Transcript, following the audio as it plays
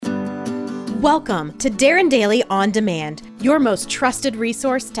Welcome to Darren Daily On Demand, your most trusted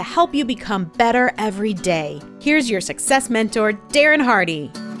resource to help you become better every day. Here's your success mentor, Darren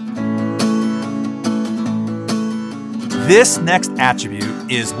Hardy. This next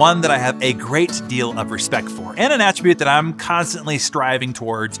attribute is one that I have a great deal of respect for, and an attribute that I'm constantly striving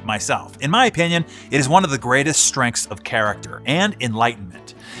towards myself. In my opinion, it is one of the greatest strengths of character and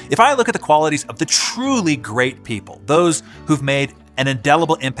enlightenment. If I look at the qualities of the truly great people, those who've made an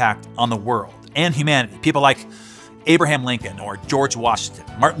indelible impact on the world and humanity, people like Abraham Lincoln or George Washington,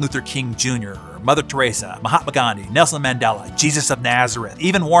 Martin Luther King Jr., Mother Teresa, Mahatma Gandhi, Nelson Mandela, Jesus of Nazareth,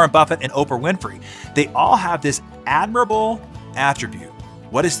 even Warren Buffett and Oprah Winfrey, they all have this admirable attribute.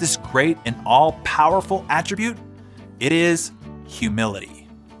 What is this great and all-powerful attribute? It is humility.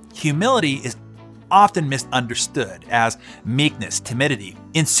 Humility is often misunderstood as meekness, timidity,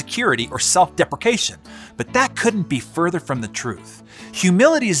 insecurity, or self-deprecation, but that couldn't be further from the truth.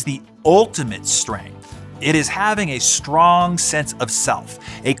 Humility is the ultimate strength. It is having a strong sense of self,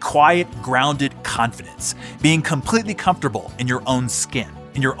 a quiet, grounded confidence, being completely comfortable in your own skin,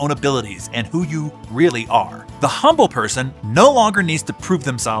 in your own abilities, and who you really are. The humble person no longer needs to prove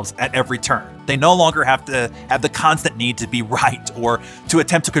themselves at every turn. They no longer have to have the constant need to be right or to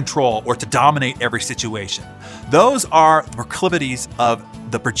attempt to control or to dominate every situation. Those are the proclivities of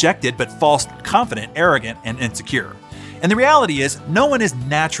the projected but false confident, arrogant, and insecure. And the reality is, no one is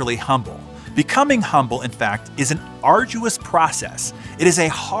naturally humble. Becoming humble, in fact, is an arduous process. It is a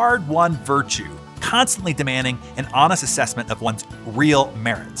hard-won virtue, constantly demanding an honest assessment of one's real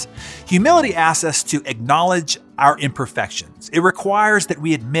merits. Humility asks us to acknowledge our imperfections. It requires that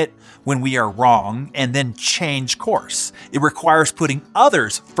we admit when we are wrong and then change course. It requires putting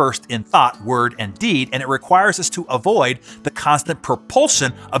others first in thought, word, and deed, and it requires us to avoid the constant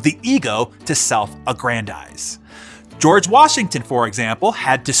propulsion of the ego to self-aggrandize. George Washington, for example,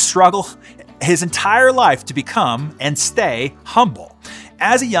 had to struggle his entire life to become and stay humble.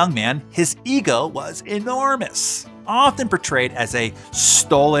 As a young man, his ego was enormous. Often portrayed as a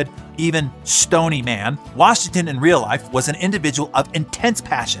stolid, even stony man, Washington in real life was an individual of intense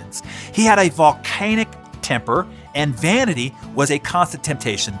passions. He had a volcanic temper, and vanity was a constant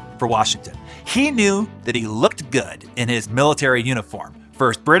temptation for Washington. He knew that he looked good in his military uniform,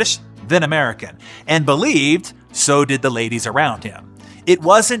 first British, then American, and believed so did the ladies around him. It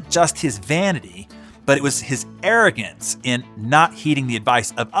wasn't just his vanity, but it was his arrogance in not heeding the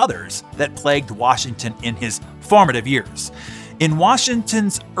advice of others that plagued Washington in his formative years. In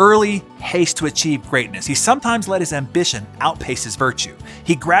Washington's early haste to achieve greatness, he sometimes let his ambition outpace his virtue.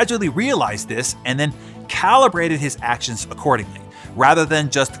 He gradually realized this and then calibrated his actions accordingly. Rather than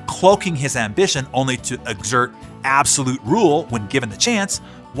just cloaking his ambition only to exert absolute rule when given the chance,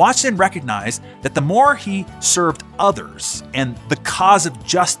 Washington recognized that the more he served others and the cause of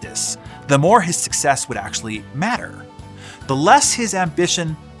justice, the more his success would actually matter. The less his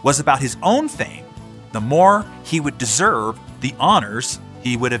ambition was about his own fame, the more he would deserve the honors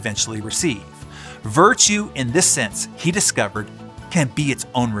he would eventually receive. Virtue, in this sense, he discovered, can be its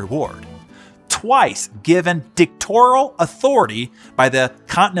own reward. Twice given dictatorial authority by the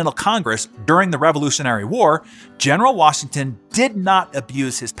Continental Congress during the Revolutionary War, General Washington did not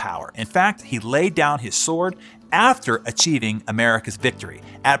abuse his power. In fact, he laid down his sword after achieving America's victory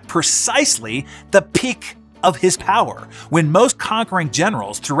at precisely the peak of his power, when most conquering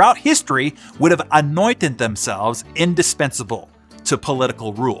generals throughout history would have anointed themselves indispensable to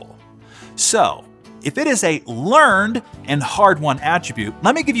political rule. So, if it is a learned and hard-won attribute,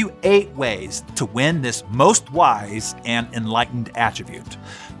 let me give you 8 ways to win this most wise and enlightened attribute.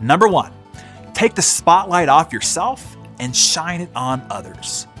 Number 1, take the spotlight off yourself and shine it on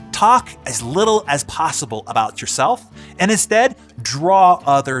others. Talk as little as possible about yourself and instead draw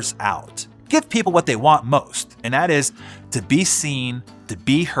others out. Give people what they want most, and that is to be seen, to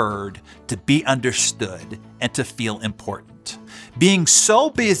be heard, to be understood, and to feel important. Being so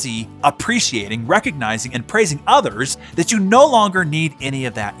busy appreciating, recognizing, and praising others that you no longer need any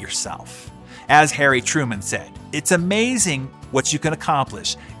of that yourself. As Harry Truman said, it's amazing what you can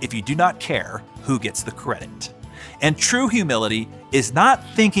accomplish if you do not care who gets the credit. And true humility is not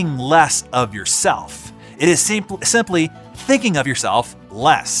thinking less of yourself. It is simply thinking of yourself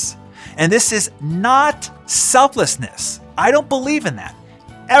less. And this is not selflessness. I don't believe in that.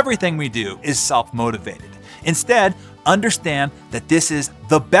 Everything we do is self-motivated. Instead, understand that this is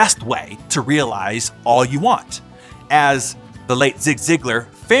the best way to realize all you want. As the late Zig Ziglar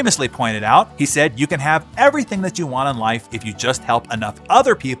famously pointed out, he said, you can have everything that you want in life if you just help enough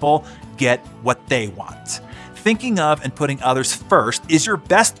other people get what they want. Thinking of and putting others first is your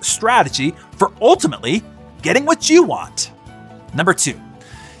best strategy for ultimately getting what you want. Number 2,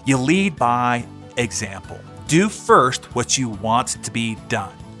 You lead by example. Do first what you want to be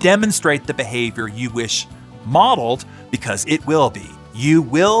done. Demonstrate the behavior you wish modeled, because it will be. You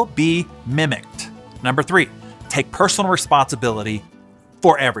will be mimicked. Number 3, take personal responsibility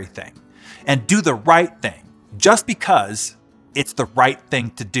for everything and do the right thing just because it's the right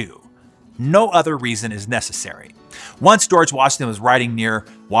thing to do. No other reason is necessary. Once George Washington was riding near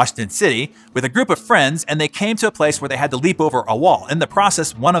Washington City with a group of friends, and they came to a place where they had to leap over a wall. In the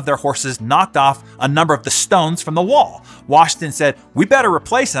process, one of their horses knocked off a number of the stones from the wall. Washington said, "We better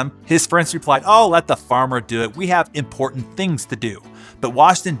replace him." His friends replied, "Oh, let the farmer do it. We have important things to do." But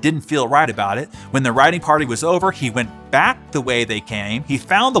Washington didn't feel right about it. When the riding party was over, he went back the way they came. He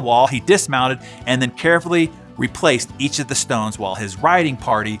found the wall, he dismounted, and then carefully replaced each of the stones while his riding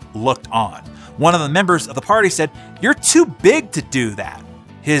party looked on. One of the members of the party said, "You're too big to do that."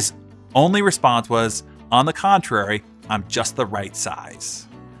 His only response was, "On the contrary, I'm just the right size."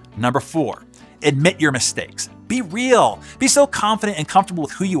 Number 4, admit your mistakes. Be real. Be so confident and comfortable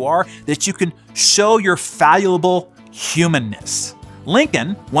with who you are that you can show your fallible humanness.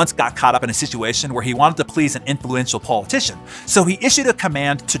 Lincoln once got caught up in a situation where he wanted to please an influential politician, so he issued a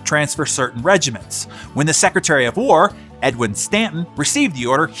command to transfer certain regiments. When the Secretary of War, Edwin Stanton, received the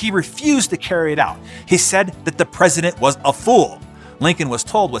order, he refused to carry it out. He said that the president was a fool. Lincoln was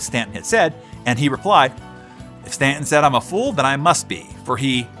told what Stanton had said, and he replied, "If Stanton said I'm a fool, then I must be, for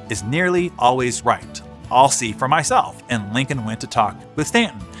he is nearly always right. I'll see for myself." And Lincoln went to talk with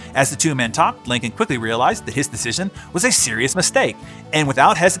Stanton. As the two men talked, Lincoln quickly realized that his decision was a serious mistake, and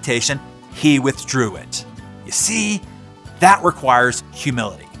without hesitation, he withdrew it. You see, that requires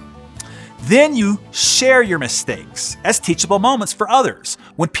humility. Then you share your mistakes as teachable moments for others.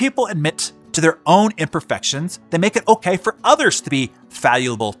 When people admit to their own imperfections, they make it okay for others to be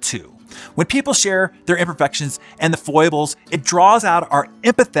fallible too. When people share their imperfections and the foibles, it draws out our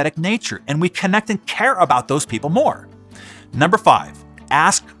empathetic nature, and we connect and care about those people more. Number 5,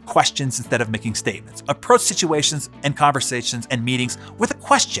 ask questions instead of making statements. Approach situations and conversations and meetings with a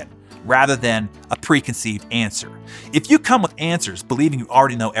question rather than a preconceived answer. If you come with answers believing you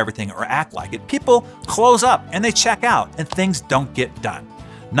already know everything or act like it, people close up and they check out and things don't get done.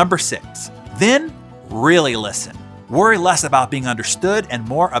 Number 6, then really listen. Worry less about being understood and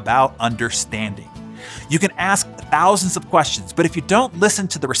more about understanding. You can ask thousands of questions, but if you don't listen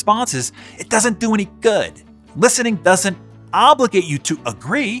to the responses, it doesn't do any good. Listening doesn't obligate you to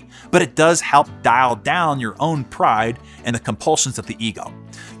agree, but it does help dial down your own pride and the compulsions of the ego.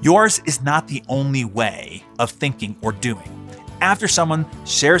 Yours is not the only way of thinking or doing. After someone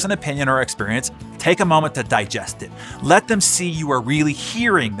shares an opinion or experience, take a moment to digest it. Let them see you are really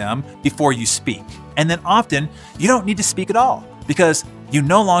hearing them before you speak. And then often, you don't need to speak at all, because you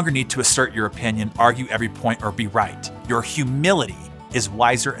no longer need to assert your opinion, argue every point, or be right. Your humility is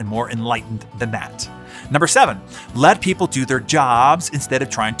wiser and more enlightened than that. Number 7, let people do their jobs instead of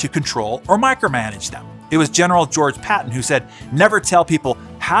trying to control or micromanage them. It was General George Patton who said, "Never tell people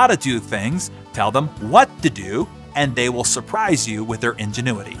how to do things, tell them what to do, and they will surprise you with their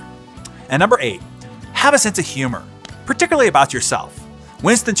ingenuity." And number 8, have a sense of humor, particularly about yourself.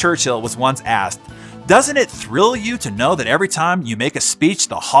 Winston Churchill was once asked, "Doesn't it thrill you to know that every time you make a speech,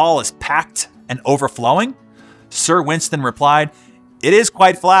 the hall is packed and overflowing?" Sir Winston replied, "It is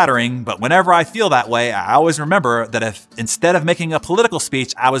quite flattering, but whenever I feel that way, I always remember that if instead of making a political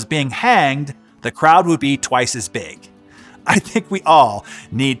speech, I was being hanged, the crowd would be twice as big." I think we all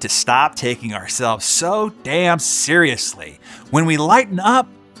need to stop taking ourselves so damn seriously. When we lighten up,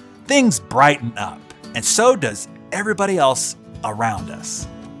 things brighten up, and so does everybody else around us.